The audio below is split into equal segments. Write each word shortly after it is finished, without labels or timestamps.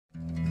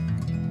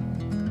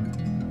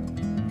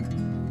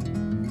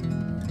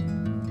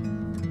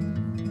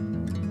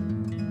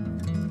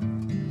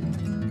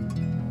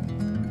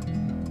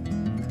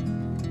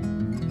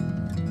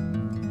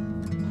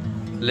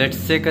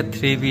Let's check a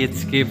 3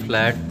 BHK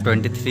flat,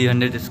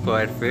 2300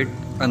 square feet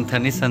on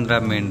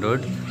Thanisandra Main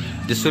Road.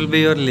 This will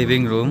be your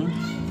living room.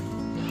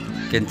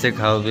 You can check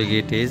how big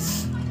it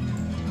is.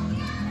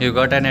 You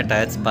got an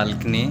attached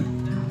balcony.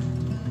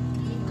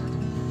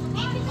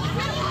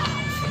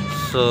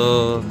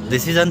 So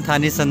this is on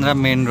Thanisandra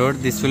Main Road.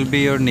 This will be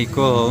your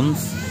Nikko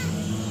Homes.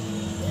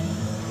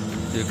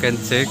 You can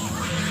check.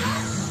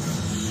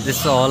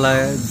 This all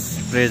is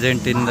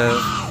present in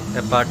the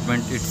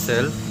apartment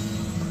itself.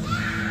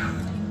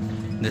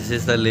 This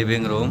is the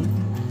living room.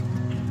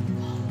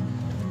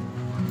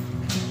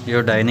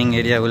 Your dining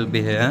area will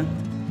be here.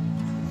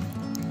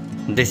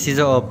 This is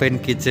an open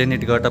kitchen.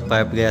 It got a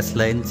pipe gas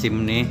line,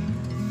 chimney,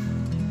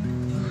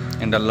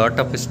 and a lot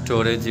of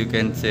storage. You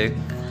can check.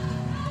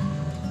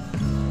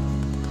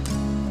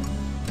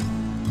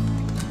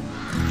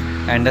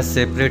 And a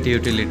separate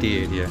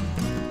utility area.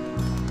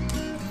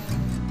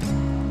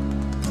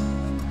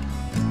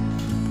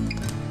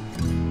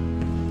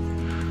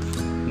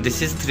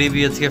 This is 3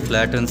 BHK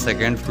flat on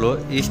second floor,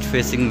 east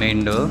facing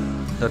main door.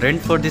 The rent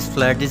for this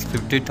flat is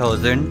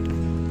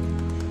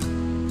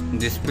 50,000.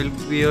 This will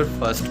be your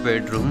first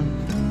bedroom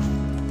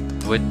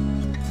with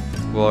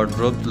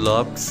wardrobe,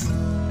 lofts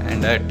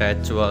and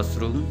attached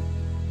washroom.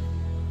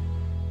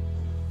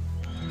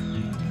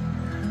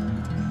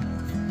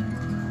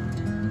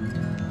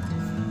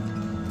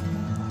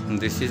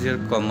 This is your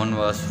common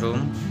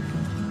washroom.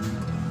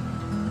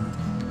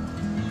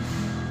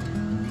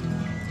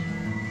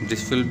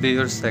 This will be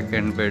your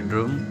second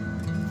bedroom.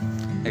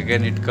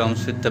 Again, it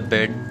comes with the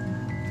bed.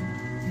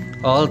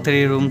 All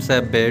three rooms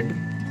have bed.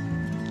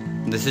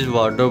 This is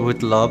wardrobe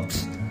with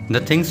lofts. The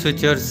things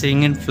which you are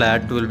seeing in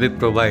flat will be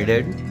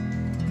provided.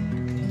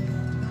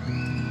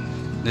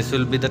 This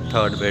will be the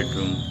third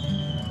bedroom.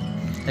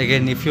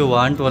 Again, if you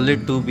want only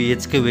 2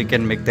 BHK, we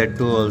can make that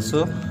 2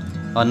 also.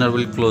 Owner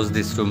will close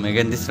this room.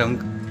 Again, this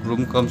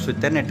room comes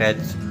with an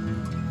attached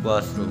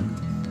washroom.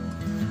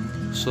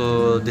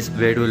 So this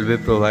bed will be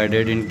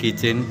provided in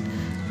kitchen.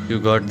 You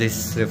got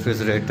this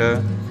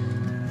refrigerator,